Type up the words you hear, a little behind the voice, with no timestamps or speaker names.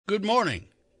Good morning,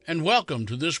 and welcome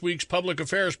to this week's Public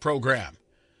Affairs program.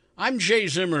 I'm Jay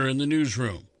Zimmer in the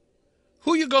newsroom.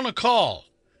 Who you gonna call?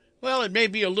 Well, it may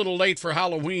be a little late for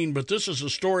Halloween, but this is a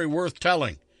story worth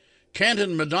telling. Kent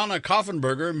and Madonna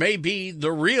Koffenberger may be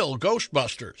the real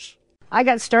Ghostbusters. I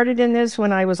got started in this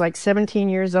when I was like 17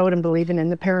 years old and believing in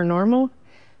the paranormal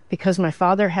because my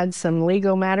father had some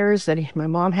legal matters that my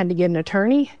mom had to get an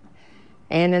attorney.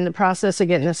 And in the process of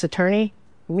getting this attorney,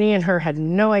 me and her had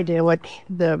no idea what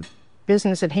the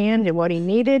business at hand and what he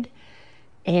needed.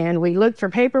 And we looked for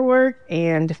paperwork,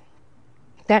 and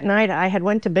that night I had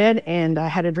went to bed and I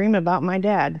had a dream about my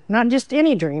dad. Not just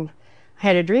any dream. I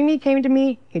had a dream he came to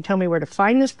me, he told me where to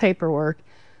find this paperwork,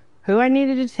 who I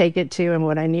needed to take it to and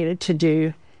what I needed to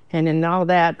do. And in all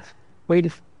that,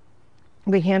 we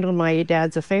handled my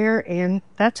dad's affair, and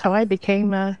that's how I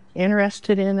became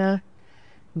interested in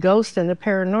ghosts and the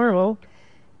paranormal.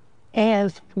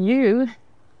 As you...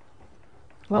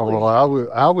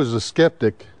 I was a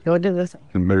skeptic. Go to the thing.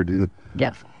 And Mary did.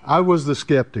 Yes. I was the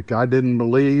skeptic. I didn't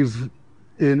believe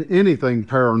in anything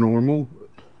paranormal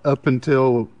up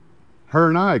until her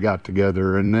and I got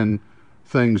together, and then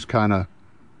things kind of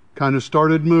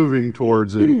started moving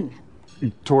towards it,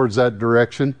 towards that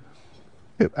direction.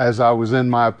 As I was in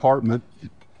my apartment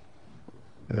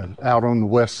out on the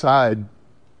west side,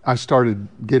 I started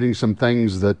getting some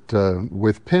things that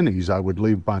with pennies. I would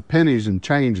leave my pennies and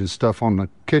change and stuff on the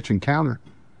kitchen counter.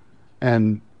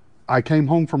 And I came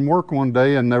home from work one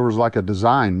day and there was like a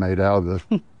design made out of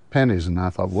the pennies. And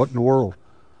I thought, what in the world?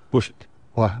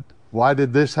 Why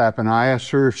did this happen? I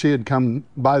asked her if she had come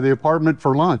by the apartment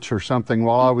for lunch or something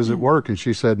while I was at work, and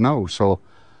she said no. So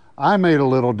I made a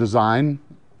little design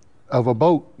of a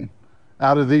boat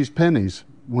out of these pennies.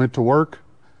 Went to work,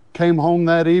 came home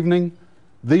that evening.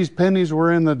 These pennies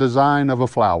were in the design of a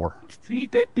flower.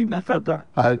 Whether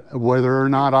or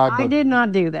not I did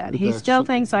not do that. He still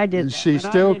thinks I did that. She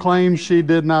still claims she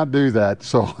did not do that.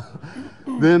 So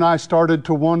then I started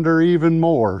to wonder even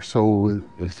more. So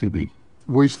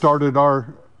we started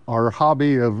our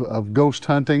hobby of ghost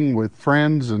hunting with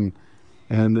friends, and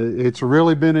it's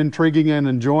really been intriguing and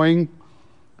enjoying.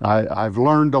 I've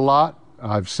learned a lot.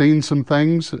 I've seen some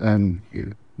things that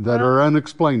are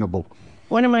unexplainable.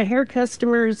 One of my hair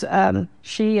customers, we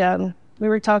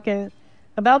were talking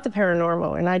about the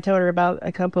paranormal, and I told her about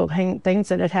a couple of things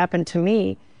that had happened to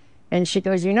me. And she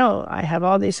goes, I have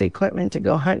all this equipment to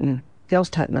go hunting,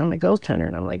 ghost hunting. I'm a ghost hunter.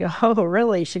 And I'm like, oh,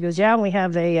 really? She goes, yeah, we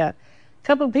have a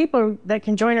couple of people that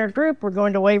can join our group. We're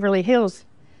going to Waverly Hills,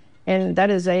 and that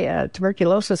is a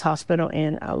tuberculosis hospital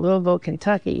in Louisville,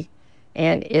 Kentucky.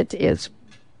 And it is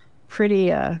pretty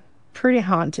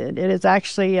haunted. It is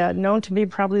actually known to be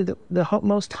probably the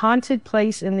most haunted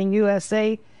place in the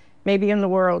USA, maybe in the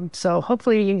world. So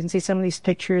hopefully you can see some of these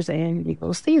pictures and you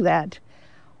will see that.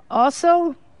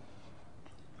 Also,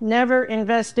 never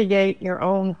investigate your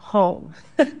own home.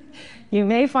 You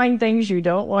may find things you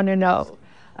don't want to know.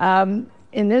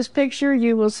 In this picture,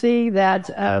 you will see that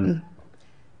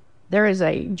there is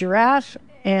a giraffe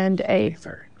and a...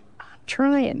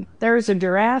 There is a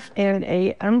giraffe and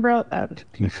a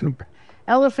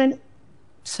elephant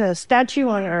statue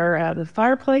on the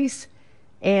fireplace,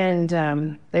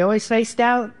 and they always faced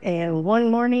out. And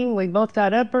one morning, we both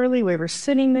got up early. We were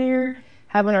sitting there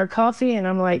having our coffee, and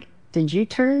I'm like, did you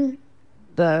turn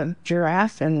the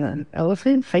giraffe and the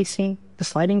elephant facing the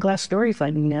sliding glass door? He's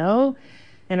like, no.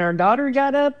 And our daughter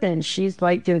got up, and she's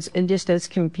like just as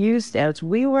confused as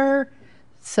we were.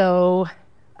 So...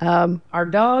 our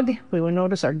dog, we will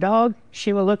notice our dog.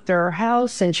 She will look through our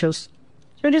house and she'll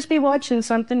just be watching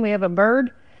something. We have a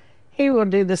bird. He will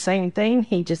do the same thing.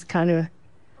 He just kind of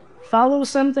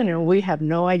follows something and we have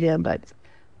no idea, but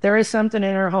there is something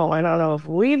in our home. I don't know if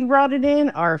we brought it in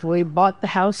or if we bought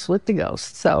the house with the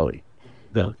ghost. So,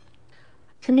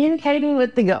 communicating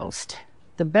with the ghost.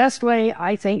 The best way,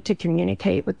 I think, to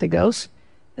communicate with the ghost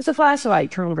is a flashlight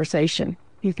conversation.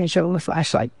 You can show them a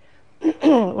flashlight.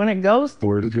 When it goes,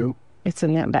 where did it go? It's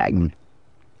in that bag.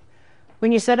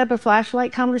 When you set up a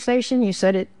flashlight conversation, you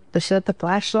set the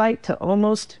flashlight to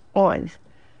almost on,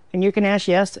 and you can ask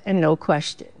yes and no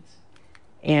questions.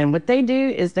 And what they do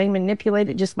is they manipulate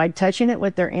it just by touching it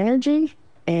with their energy,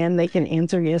 and they can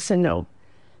answer yes and no.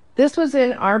 This was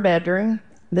in our bedroom.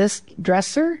 This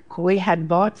dresser we had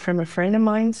bought from a friend of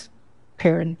mine's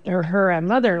parent or her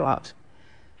mother-in-law.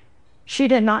 She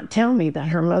did not tell me that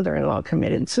her mother-in-law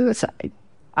committed suicide.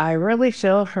 I really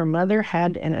feel her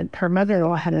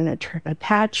mother-in-law had an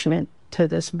attachment to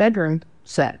this bedroom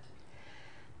set.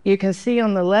 You can see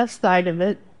on the left side of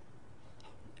it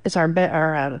is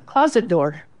our closet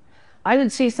door. I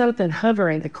would see something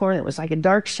hovering in the corner. It was like a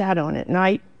dark shadow, and at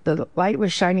night the light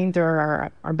was shining through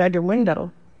our bedroom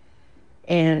window.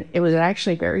 And it was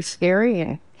actually very scary,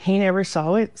 and he never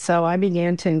saw it. So I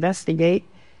began to investigate,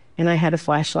 and I had a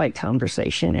flashlight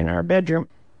conversation in our bedroom.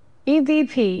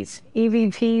 EVPs.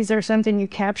 EVPs are something you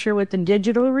capture with a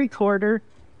digital recorder.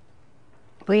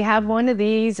 We have one of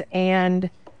these, and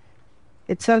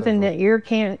it's something that your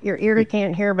ear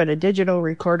can't hear, but a digital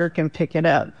recorder can pick it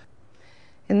up.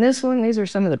 In this one, these are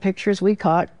some of the pictures we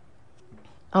caught.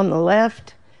 On the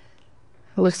left,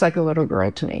 it looks like a little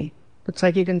girl to me. Looks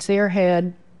like you can see her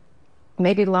head,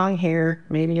 maybe long hair,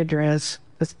 maybe a dress,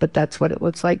 but that's what it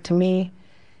looks like to me.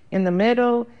 In the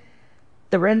middle,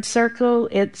 the red circle,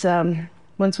 it's,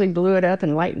 once we blew it up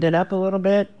and lightened it up a little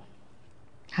bit,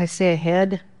 I see a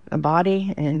head, a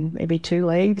body, and maybe 2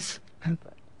 legs.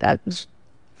 That's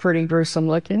pretty gruesome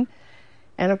looking.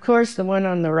 And of course, the one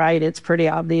on the right, it's pretty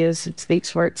obvious. It speaks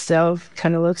for itself.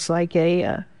 Kind of looks like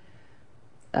a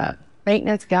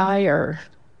maintenance guy,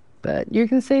 but you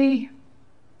can see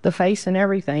the face and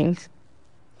everything.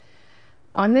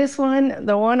 On this one,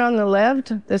 the one on the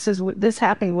left, this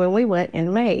happened when we went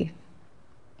in May.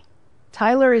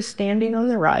 Tyler is standing on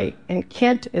the right, and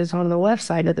Kent is on the left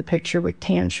side of the picture with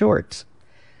tan shorts.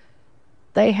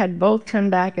 They had both come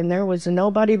back, and there was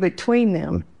nobody between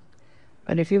them.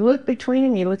 But if you look between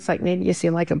them, it looks like maybe you see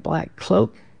like a black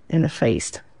cloak and a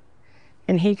face.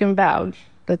 And he can vouch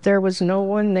that there was no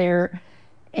one there,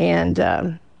 and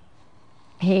Tyler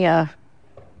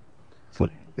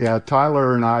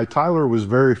was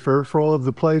very fearful of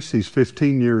the place. He's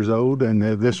 15 years old, and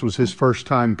this was his first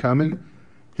time coming.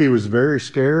 He was very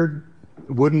scared,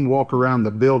 wouldn't walk around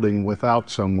the building without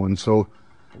someone. So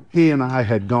he and I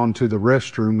had gone to the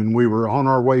restroom, and we were on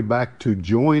our way back to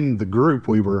join the group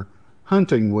we were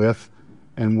hunting with,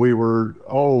 and we were,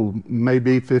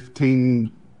 maybe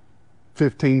 15,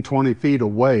 20 feet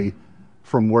away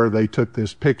from where they took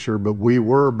this picture, but we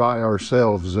were by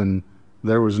ourselves, and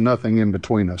there was nothing in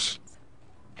between us.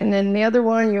 And then the other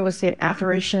one, you will see an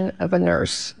apparition of a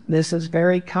nurse. This is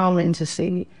very common to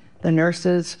see the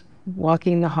nurses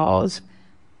walking the halls.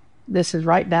 This is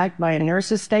right back by a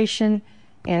nurse's station,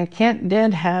 and Kent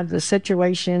did have the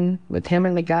situation with him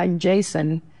and the guide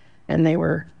Jason, and they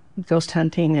were ghost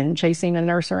hunting and chasing a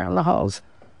nurse around the halls.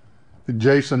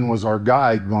 Jason was our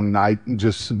guide one night,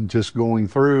 just going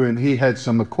through, and he had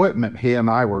some equipment. He and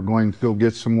I were going to go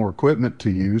get some more equipment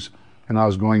to use, and I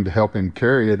was going to help him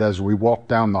carry it. As we walked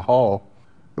down the hall,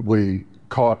 we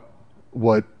caught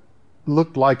what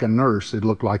looked like a nurse. It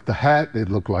looked like the hat, it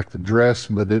looked like the dress,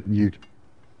 but it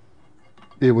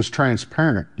was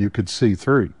transparent. You could see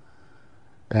through.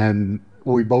 And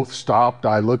we both stopped.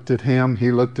 I looked at him,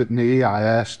 he looked at me.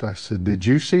 I said, "Did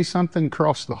you see something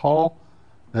cross the hall?"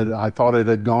 And I thought it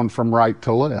had gone from right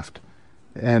to left.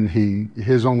 And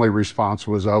his only response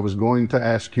was, "I was going to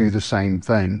ask you the same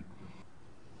thing."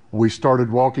 We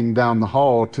started walking down the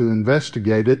hall to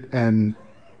investigate it, and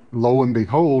lo and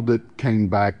behold, it came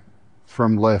back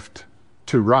from left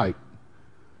to right.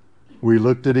 We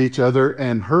looked at each other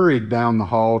and hurried down the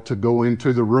hall to go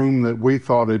into the room that we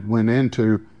thought it went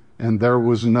into, and there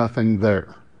was nothing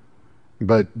there.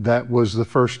 But that was the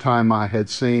first time I had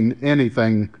seen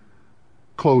anything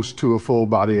close to a full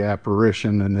body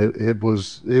apparition, and it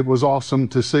was awesome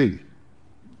to see.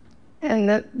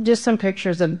 And just some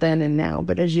pictures of then and now,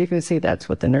 but as you can see, that's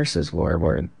what the nurses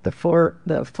wore the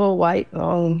full white,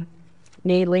 long,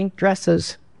 knee-length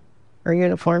dresses or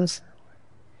uniforms.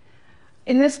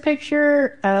 In this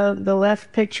picture, the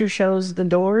left picture shows the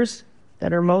doors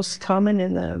that are most common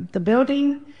in the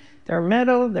building. They're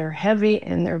metal, they're heavy,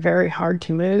 and they're very hard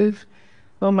to move.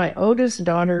 Well, my oldest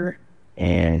daughter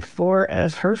and 4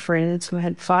 of her friends, who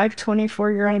had 5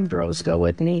 24-year-old girls go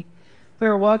with me, we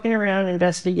were walking around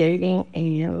investigating,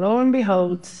 and lo and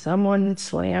behold, someone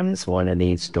slams one of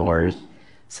these doors.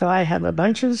 So I have a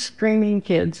bunch of screaming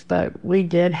kids, but we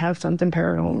did have something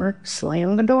paranormal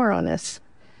slam the door on us.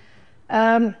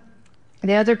 The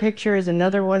other picture is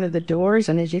another one of the doors,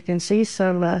 and as you can see,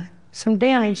 some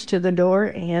damage to the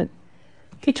door, and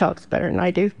he talks better than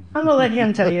I do. I'm going to let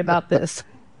him tell you about this.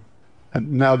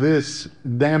 Now, this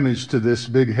damage to this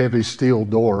big, heavy steel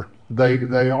door,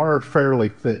 they are fairly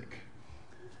thick.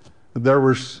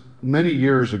 Many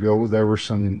years ago, there were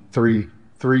some three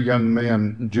young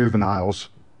men, juveniles,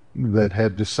 that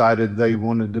had decided they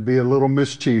wanted to be a little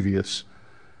mischievous.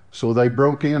 So they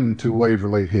broke into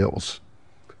Waverly Hills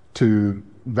to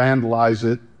vandalize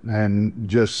it and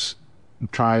just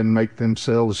try and make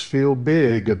themselves feel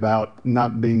big about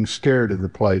not being scared of the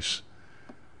place.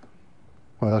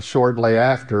 Well, shortly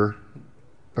after,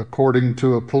 according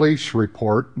to a police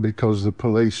report, because the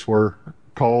police were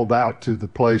called out to the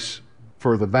place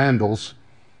for the vandals,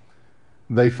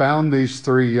 They found these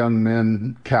three young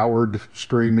men cowered,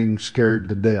 screaming, scared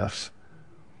to death.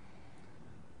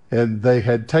 And they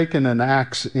had taken an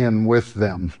axe in with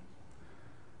them.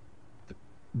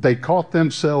 They caught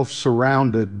themselves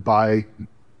surrounded by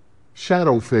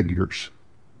shadow figures,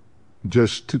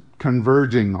 just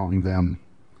converging on them,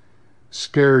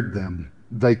 scared them.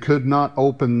 They could not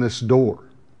open this door.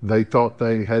 They thought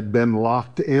they had been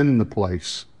locked in the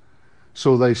place.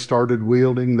 So they started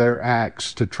wielding their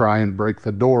axe to try and break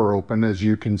the door open. As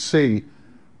you can see,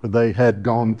 they had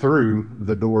gone through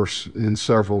the doors in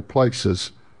several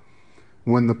places.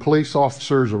 When the police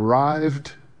officers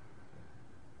arrived,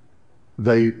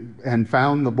 they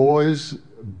found the boys,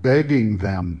 begging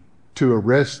them to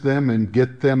arrest them and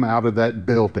get them out of that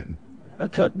building.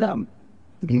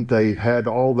 They had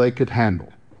all they could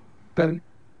handle.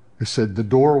 They said the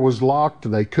door was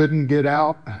locked, they couldn't get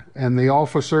out, and the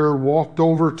officer walked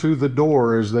over to the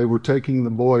door as they were taking the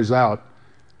boys out,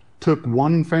 took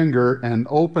one finger and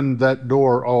opened that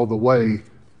door all the way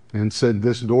and said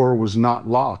this door was not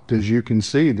locked. As you can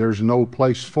see, there's no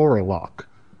place for a lock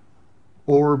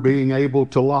or being able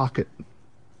to lock it.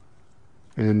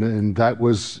 And that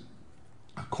was,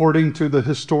 according to the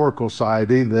Historical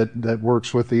Society that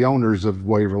works with the owners of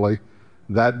Waverly,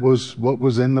 that was what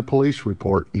was in the police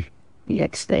report.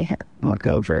 Yes, they have to look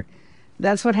over.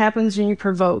 That's what happens when you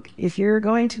provoke. If you're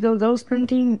going to go ghost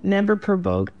hunting, never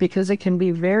provoke, because it can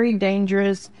be very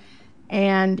dangerous.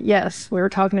 And yes, we were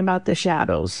talking about the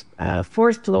shadows.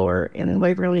 Fourth floor in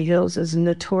Waverly Hills is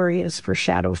notorious for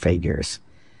shadow figures.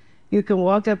 You can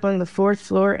walk up on the fourth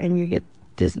floor and you get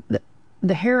this,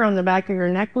 the hair on the back of your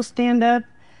neck will stand up.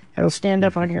 It'll stand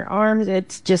up on your arms.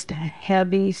 It's just a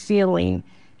heavy feeling.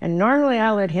 And normally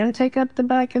I let him take up the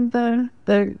back of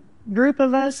the group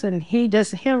of us, and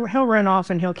he'll run off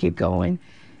and he'll keep going.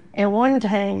 And one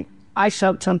time I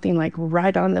felt something like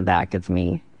right on the back of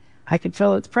me. I could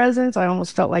feel its presence. I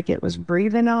almost felt like it was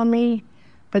breathing on me.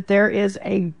 But there is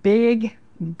a big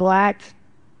black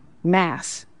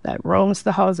mass that roams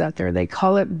the halls out there. They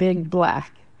call it Big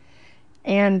Black.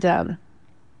 And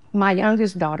my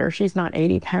youngest daughter, she's not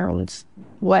 80 pounds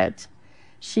wet.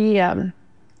 She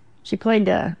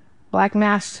played black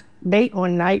mass bait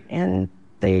one night, and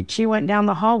she went down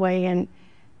the hallway, and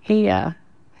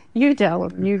you tell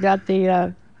him, you got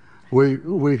the...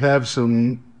 We have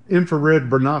some infrared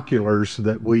binoculars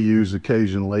that we use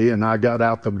occasionally, and I got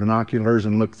out the binoculars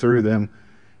and looked through them,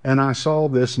 and I saw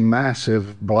this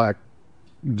massive black,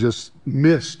 just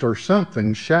mist or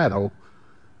something, shadow,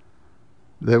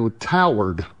 that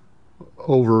towered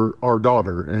over our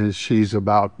daughter, and she's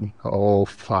about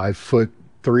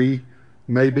 5'3",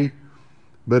 maybe,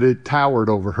 but it towered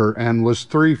over her and was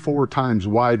 3-4 times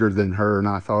wider than her. And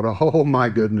I thought, oh my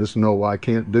goodness, no, I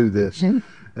can't do this.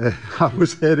 I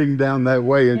was heading down that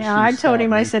way, and yeah, I told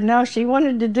him, I said, no, she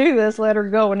wanted to do this, let her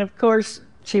go. And of course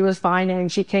she was fine,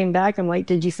 and she came back. I'm like,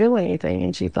 did you feel anything?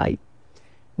 And she's like,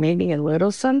 maybe a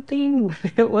little something.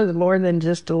 It was more than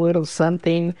just a little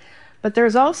something. But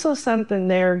there's also something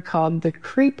there called the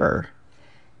creeper.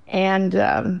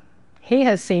 And he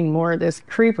has seen more of this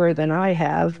creeper than I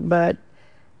have, but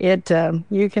it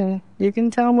you can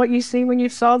tell him what you see when you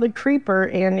saw the creeper.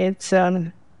 And it's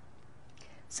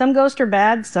some ghosts are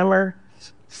bad,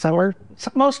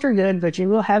 most are good, but you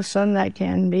will have some that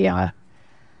can be I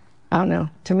don't know.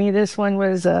 To me, this one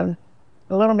was a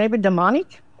little maybe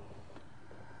demonic.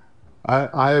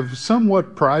 I've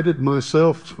somewhat prided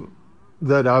myself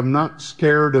that I'm not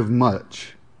scared of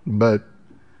much, but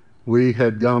we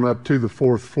had gone up to the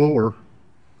fourth floor,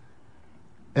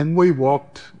 and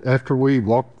after we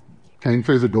came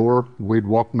through the door, we'd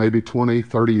walked maybe 20,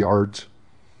 30 yards,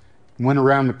 went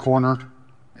around the corner,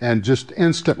 and just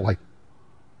instantly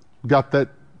got that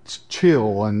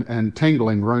chill and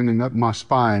tingling running up my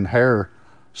spine, hair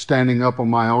standing up on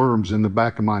my arms and the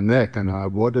back of my neck,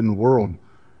 and what in the world?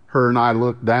 Her and I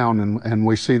looked down, and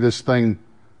we see this thing,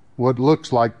 what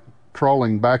looks like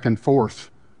crawling back and forth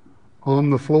on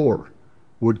the floor,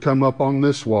 would come up on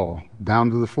this wall, down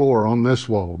to the floor on this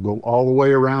wall, go all the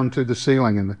way around to the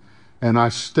ceiling. And I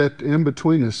stepped in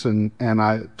between us, and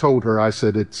I told her, I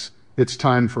said, it's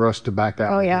time for us to back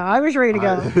out. Oh, yeah, I was ready to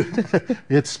go.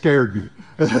 It scared me.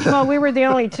 Well, we were the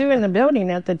only two in the building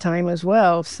at the time as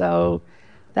well, so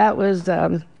that was,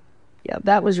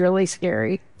 that was really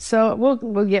scary. So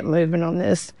we'll get moving on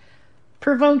this.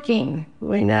 Provoking.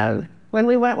 We know when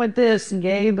we went with this,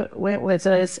 Gabe went with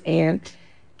us, and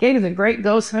Gabe is a great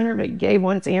ghost hunter, but Gabe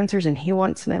wants answers and he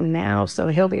wants them now. So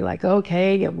he'll be like,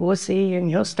 okay, we'll see. And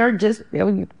he'll start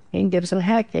he gives some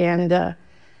heck. And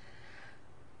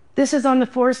this is on the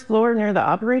fourth floor near the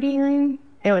operating room.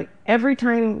 Anyway, every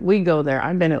time we go there,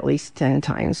 I've been at least 10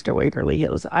 times to Waverly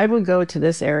Hills. I would go to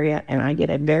this area and I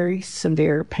get a very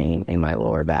severe pain in my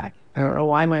lower back. I don't know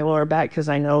why my lower back, because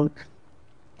I know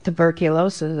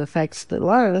tuberculosis affects the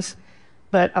lungs.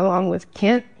 But along with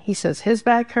Kent, he says his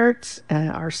back hurts,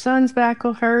 our son's back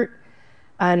will hurt.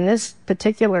 And this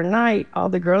particular night, all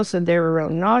the girls said they were real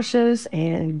nauseous,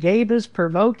 and Gabe was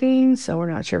provoking, so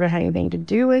we're not sure if it had anything to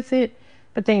do with it.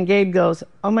 But then Gabe goes,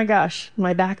 oh my gosh,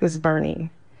 my back was burning.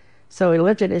 So he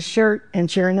lifted his shirt, and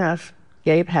sure enough,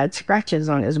 Gabe had scratches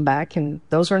on his back, and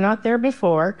those were not there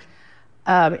before.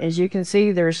 As you can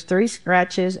see, there's 3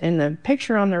 scratches. In the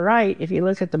picture on the right, if you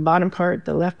look at the bottom part,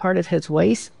 the left part of his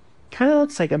waist, kind of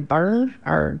looks like a burn,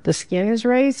 or the skin is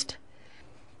raised.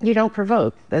 You don't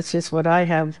provoke. That's just what I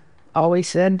have always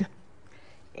said.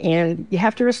 And you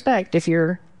have to respect if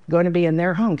you're going to be in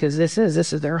their home, because this is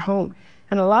their home.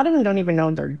 And a lot of them don't even know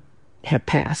they have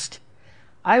passed.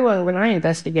 When I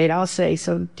investigate, I'll say,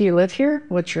 so do you live here?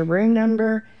 What's your room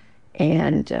number?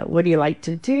 And what do you like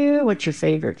to do? What's your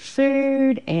favorite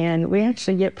food? And we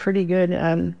actually get pretty good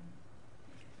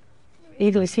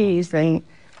EVCs thing.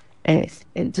 And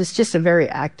it's just a very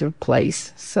active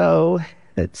place. So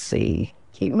let's see.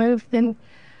 Keep moving.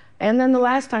 And then the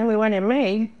last time we went in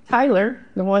May, Tyler,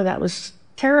 the one that was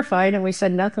terrified, and we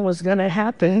said nothing was going to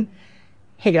happen,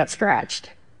 he got scratched.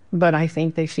 But I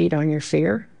think they feed on your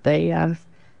fear. They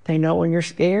know when you're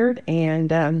scared. And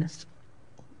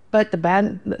but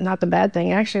not the bad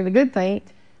thing, actually the good thing,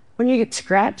 when you get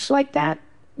scratched like that,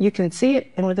 you can see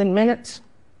it, and within minutes,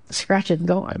 the scratch is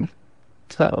gone.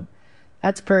 So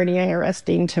that's pretty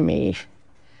interesting to me.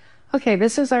 Okay,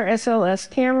 this is our SLS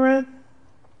camera.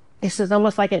 This is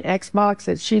almost like an Xbox.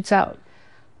 It shoots out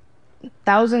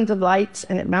thousands of lights,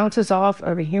 and it bounces off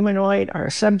of a humanoid or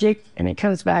a subject, and it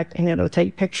comes back, and it'll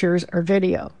take pictures or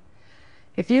video.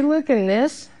 If you look in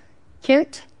this,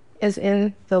 Kent is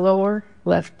in the lower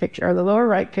left picture, or the lower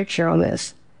right picture on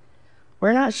this.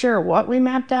 We're not sure what we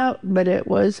mapped out, but it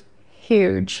was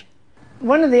huge.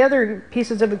 One of the other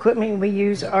pieces of equipment we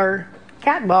use are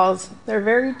cat balls. They're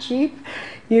very cheap.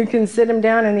 You can sit them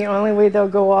down, and the only way they'll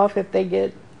go off if they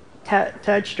get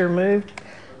touched or moved.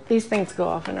 These things go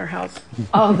off in our house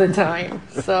all the time.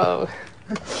 So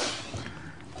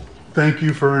thank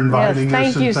you for inviting us, and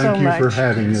thank you for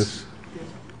having us.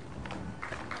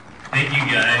 Thank you,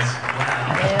 guys.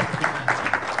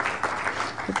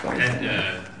 Wow.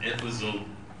 Yeah. It was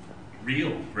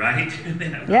real, right?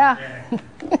 Yeah.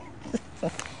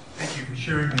 Thank you for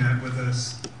sharing that with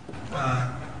us.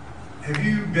 Have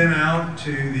you been out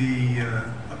to the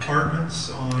apartments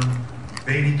on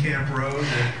Bainey Camp Road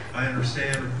that I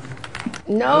understand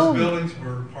No. those buildings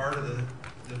were part of the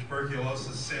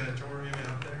tuberculosis sanatorium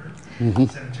out there?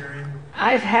 Sanitarium?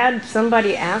 I've had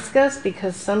somebody ask us,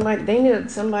 because they knew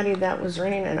somebody that was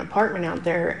renting an apartment out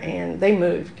there, and they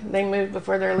moved. They moved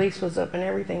before their lease was up and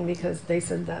everything, because they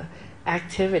said the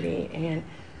activity, and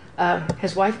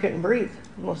his wife couldn't breathe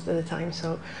most of the time.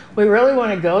 So we really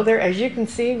want to go there. As you can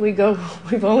see, we've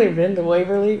only been to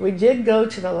Waverly. We did go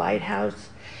to the lighthouse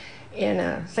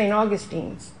in St.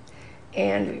 Augustine's,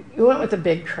 and we went with a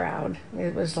big crowd.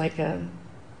 It was like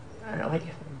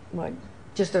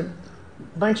just a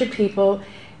bunch of people.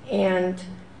 And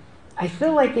I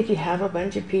feel like if you have a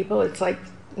bunch of people, it's like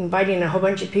inviting a whole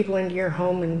bunch of people into your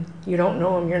home, and you don't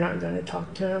know them, you're not going to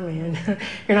talk to them, and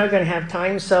you're not going to have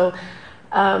time. So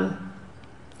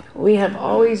we have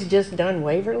always just done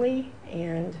Waverly,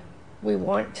 and we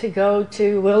want to go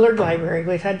to Willard Library.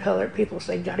 We've had people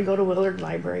say, got to go to Willard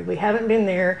Library. We haven't been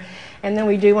there. And then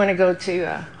we do want to go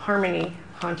to Harmony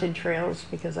Haunted Trails,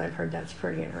 because I've heard that's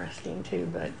pretty interesting too.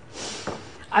 But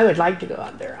I would like to go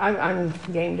out there. I'm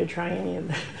game to try any of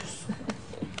this.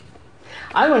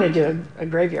 I want to do a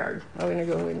graveyard. I want to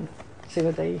go and see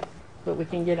what we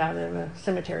can get out of a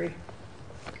cemetery.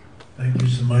 Thank you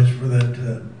so much for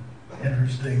that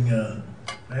interesting,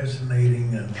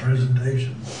 fascinating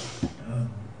presentation.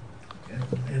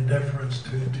 In deference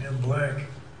to Tim Black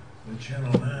with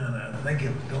Channel 9,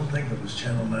 don't think it was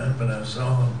Channel 9, but I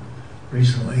saw him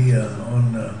recently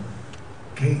on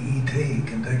KET,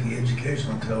 Kentucky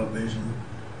Educational Television,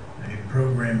 a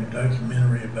program, a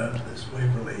documentary about this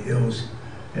Waverly Hills,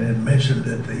 and it mentioned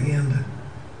at the end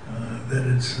that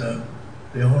it's the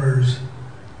owners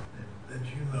that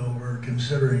you know were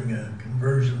considering a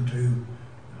conversion to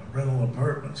rental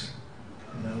apartments.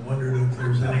 And I wondered if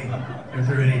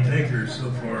there are any takers so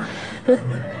far.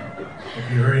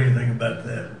 If you heard anything about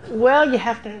that. Well, you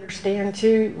have to understand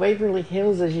too, Waverly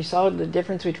Hills, as you saw the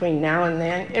difference between now and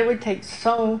then, it would take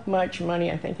so much money.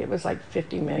 I think it was like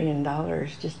 $50 million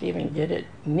just to even get it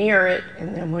near it.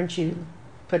 And then once you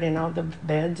put in all the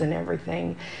beds and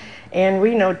everything. And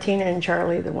we know Tina and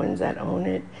Charlie, the ones that own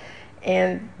it.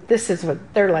 And this is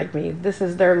what they're like me. This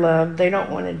is their love. They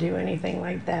don't want to do anything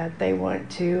like that. They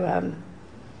want to,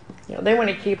 they want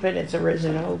to keep it its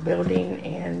original building,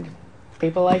 and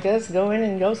people like us go in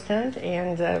and ghost hunt.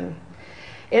 And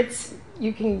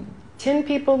you can 10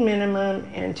 people minimum,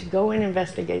 and to go and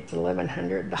investigate is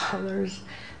 $1,100.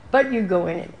 But you go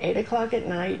in at 8 o'clock at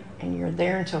night, and you're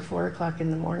there until 4 o'clock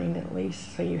in the morning at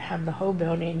least. So you have the whole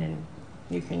building, and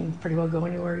you can pretty well go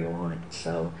anywhere you want.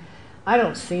 So I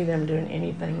don't see them doing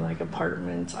anything like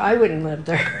apartments. I wouldn't live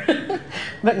there,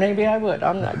 but maybe I would.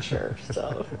 I'm not sure.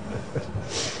 So,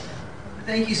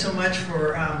 thank you so much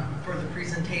for the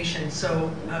presentation. So,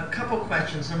 a couple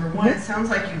questions. Number one, it sounds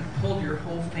like you pulled your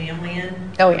whole family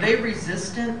in. Oh, yeah. Are they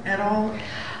resistant at all?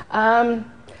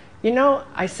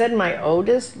 I said my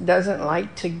oldest doesn't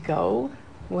like to go.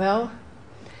 Well,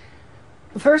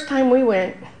 the first time we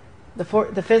went, the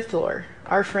 5th floor,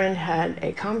 our friend had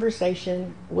a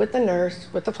conversation with the nurse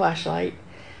with the flashlight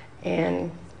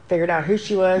and figured out who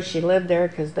she was. She lived there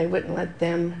because they wouldn't let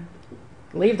them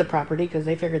leave the property because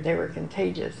they figured they were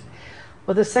contagious.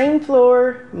 Well, the same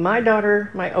floor, my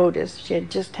daughter, my oldest, she had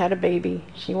just had a baby.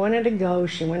 She wanted to go.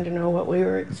 She wanted to know what we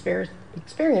were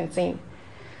experiencing.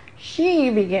 She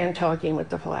began talking with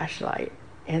the flashlight,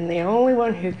 and the only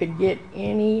one who could get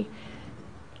any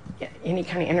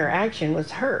kind of interaction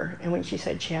was her. And when she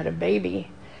said she had a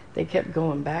baby, they kept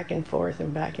going back and forth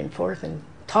and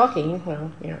talking,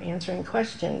 answering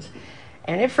questions.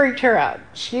 And it freaked her out.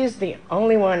 She's the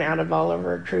only one out of all of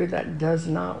her crew that does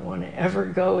not want to ever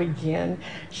go again.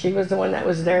 She was the one that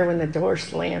was there when the door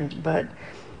slammed. But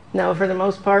no, for the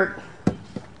most part,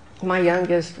 my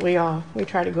youngest, we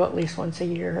try to go at least once a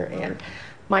year. And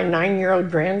my 9-year-old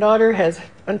granddaughter has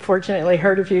unfortunately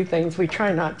heard a few things. We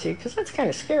try not to, because that's kind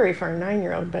of scary for a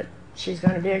 9-year-old, but she's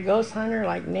going to be a ghost hunter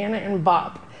like Nana and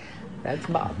Bob. That's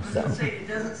Bob. So It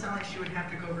doesn't sound like she would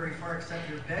have to go very far except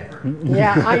your bedroom.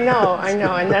 Yeah, I know,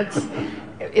 and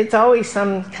it's always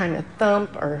some kind of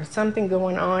thump or something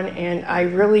going on. And I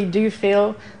really do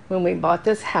feel when we bought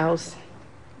this house,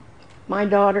 my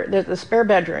daughter, there's a spare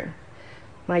bedroom.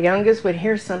 My youngest would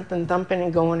hear something thumping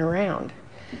and going around,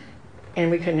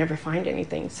 and we could never find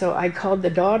anything. So I called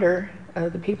the daughter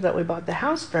of the people that we bought the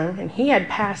house from, and he had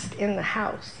passed in the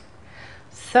house.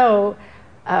 So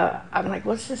I'm like,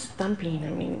 what's this thumping?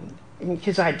 I mean,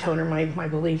 because I had told her my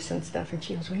beliefs and stuff, and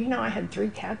she goes, well, I had 3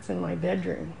 cats in my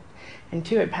bedroom, and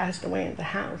 2 had passed away in the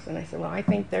house. And I said, well, I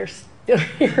think they're still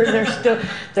here.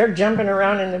 They're jumping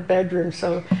around in the bedroom.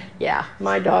 So yeah,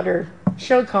 my daughter,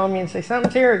 she'll call me and say,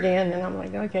 something's here again. And I'm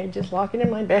like, okay, just lock it in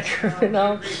my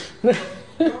bedroom.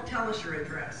 Don't tell us your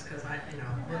address, because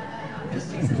we're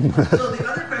just teasing. So the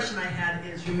other question I had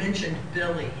is, you mentioned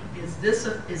Billy. Is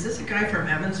this a guy from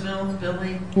Evansville,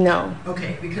 Billy? No.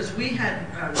 Okay, because we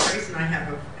had Grace and I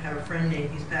have a friend named,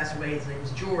 he's passed away. His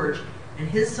name's George, and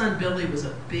his son Billy was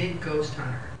a big ghost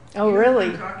hunter. Oh, you know really?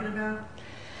 What I'm talking about?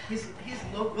 He's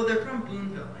local. Well, they're from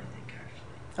Boonville, I think,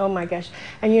 actually. Oh my gosh.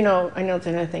 And I know it's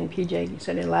another thing, PJ, you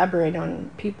said elaborate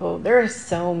on people. There are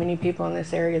so many people in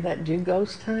this area that do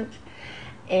ghost hunt.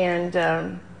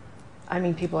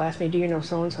 And people ask me, do you know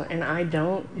so-and-so? And I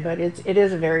don't, but it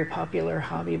is a very popular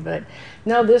hobby. But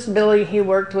no, this Billy he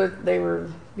worked with, they were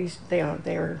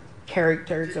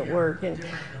characters at work. And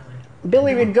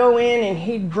Billy would go in and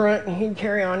he'd grunt and he'd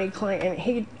carry on, and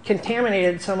he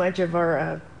contaminated so much of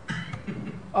our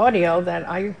audio that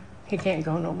he can't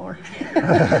go no more.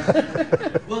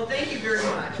 Well, thank you very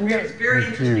much. It's very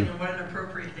interesting and what an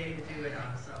appropriate day to do it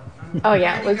on. So oh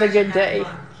yeah, it was a good day.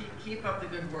 Keep up the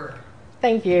good work.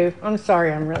 Thank you. I'm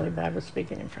sorry I'm really bad with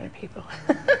speaking in front of people.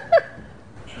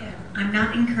 I'm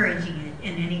not encouraging it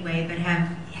in any way, but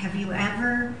have you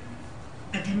ever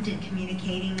attempted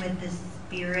communicating with the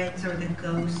spirits or the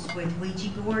ghosts with Ouija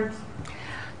boards?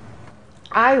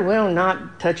 I will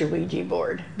not touch a Ouija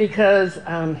board because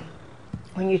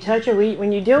when you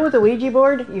deal with a Ouija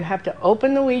board, you have to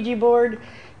open the Ouija board,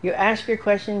 you ask your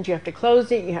questions, you have to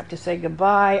close it, you have to say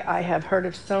goodbye. I have heard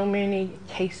of so many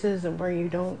cases of where you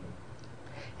don't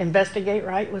investigate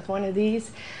right with one of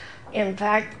these. In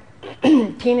fact,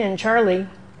 Tina and Charlie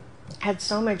had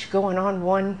so much going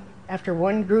on. After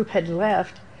one group had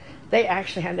left, they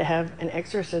actually had to have an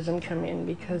exorcism come in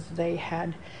because they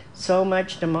had so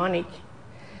much demonic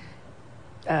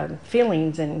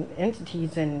feelings and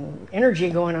entities and energy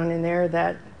going on in there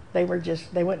that they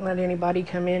wouldn't let anybody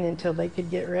come in until they could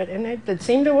get rid. And it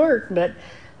seemed to work, but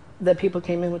the people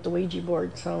came in with the Ouija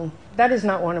board. So that is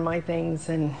not one of my things.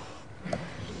 And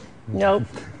nope,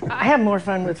 I have more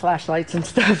fun with flashlights and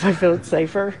stuff. I feel it's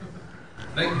safer.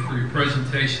 Thank you for your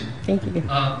presentation. Thank you.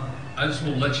 I just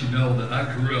want to let you know that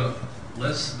I grew up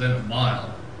less than a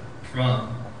mile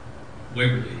from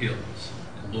Waverly Hills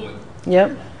in Louisville.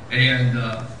 Yep. And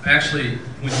actually,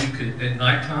 when you could, at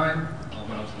nighttime,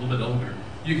 when I was a little bit older,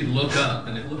 you could look up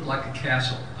and it looked like a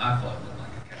castle. I thought it looked like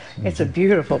a castle. It's a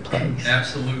beautiful place.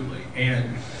 Absolutely.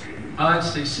 And I'd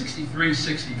say 63,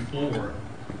 64,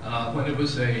 when it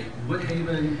was a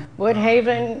Woodhaven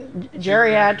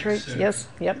Geriatrics. Center. Yes.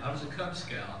 Yep. I was a Cub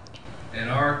Scout, and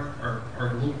our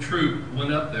little troop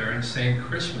went up there and sang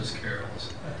Christmas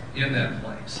carols in that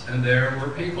place. And there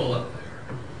were people up there.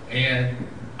 And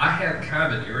I had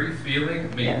kind of an eerie feeling.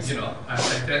 I mean, Yes. you know, at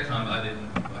that time I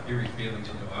didn't, eerie feelings,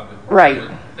 you know, I would. Right.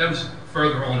 That was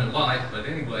further on in life, but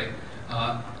anyway,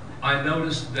 I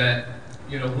noticed that,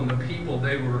 you know, when the people,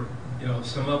 they were, you know,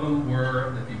 some of them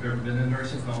were, if you've ever been in a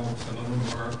nursing home, some of them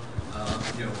were,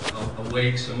 you know,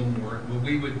 awake, some of them weren't. Well,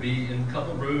 we would be in a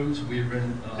couple rooms, we were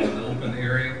in the open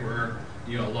area where,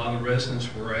 you know, a lot of the residents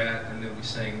were at, and then we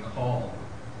sang in the hall.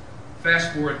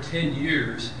 Fast forward 10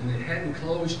 years, and it hadn't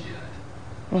closed yet.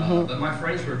 But my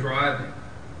friends were driving,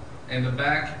 and the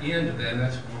back end of that, and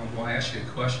that's why I ask you a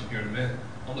question here in a minute,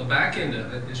 on the back end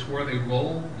of it is where they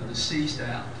rolled the deceased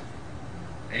out.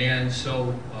 And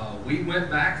so we went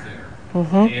back there,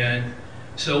 and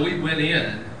so we went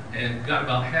in and got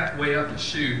about halfway up the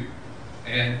chute,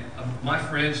 and my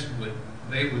friends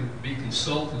they would be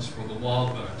consultants for the Wall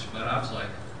Bunch, but I was like,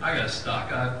 I got to stop.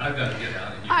 I've got to get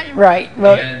out of here. Right.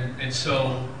 Well, and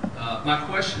so my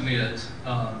question is,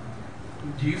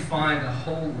 do you find a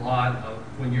whole lot of,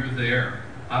 when you're there,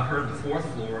 I've heard the fourth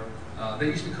floor, they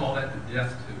used to call that the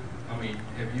death tube. I mean,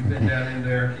 have you been down in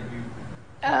there? Can you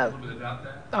talk a little bit about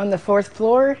that? on the fourth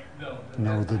floor?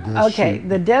 No, the death Okay, chute.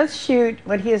 the death chute,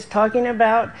 what he is talking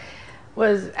about,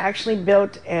 was actually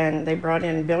built, and they brought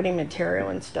in building material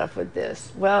and stuff with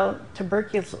this. Well,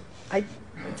 tuberculosis,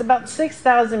 it's about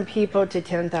 6,000 people to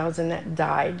 10,000 that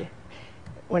died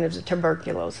when it was a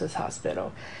tuberculosis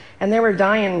hospital. And they were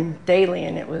dying daily,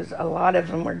 and it was a lot of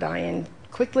them were dying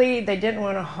quickly. They didn't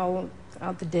want to haul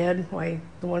out the dead, like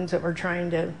the ones that were trying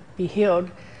to be healed,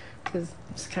 because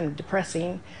it's kind of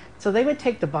depressing. So they would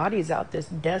take the bodies out this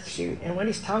death chute, and what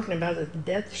he's talking about is the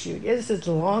death chute is as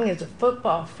long as a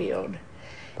football field.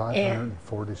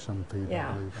 540 some feet, I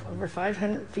Yeah, believe. over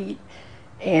 500 feet.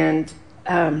 And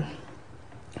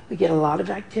we get a lot of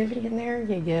activity in there.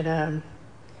 You get,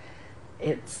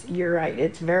 you're right,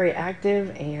 it's very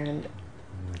active, and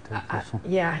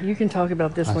yeah, you can talk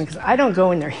about this one, because I don't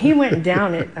go in there. He went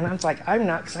down it, and I was like, I'm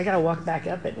not, because I got to walk back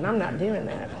up it, and I'm not doing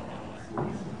that.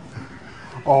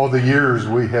 All the years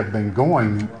we have been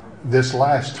going, this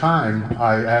last time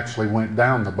I actually went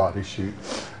down the body chute.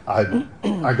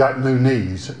 I got new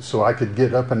knees, so I could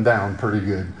get up and down pretty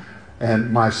good.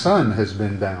 And my son has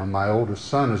been down, my oldest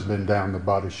son has been down the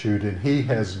body chute, and he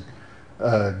has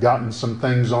gotten some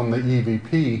things on the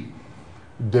EVP,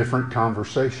 different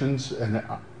conversations, and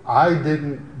I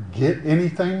didn't get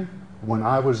anything when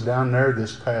I was down there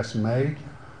this past May,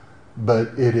 but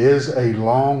it is a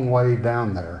long way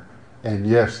down there. And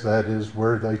yes, that is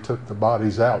where they took the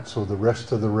bodies out, so the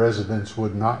rest of the residents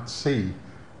would not see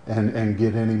and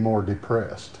get any more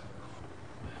depressed.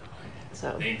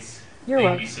 So Thanks. You're Thank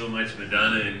welcome. you so much,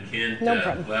 Madonna and Kent. No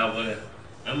problem. Wow,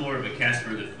 I'm more of a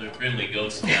Casper the Friendly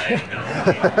Ghost guy.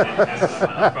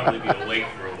 I'll probably be awake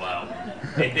for a while.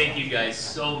 And thank you guys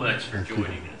so much for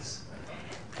joining us.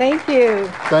 Thank you.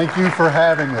 Thank you for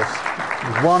having us.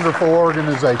 It's a wonderful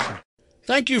organization.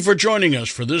 Thank you for joining us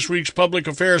for this week's Public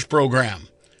Affairs program.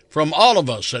 From all of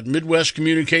us at Midwest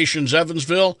Communications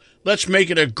Evansville, let's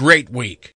make it a great week.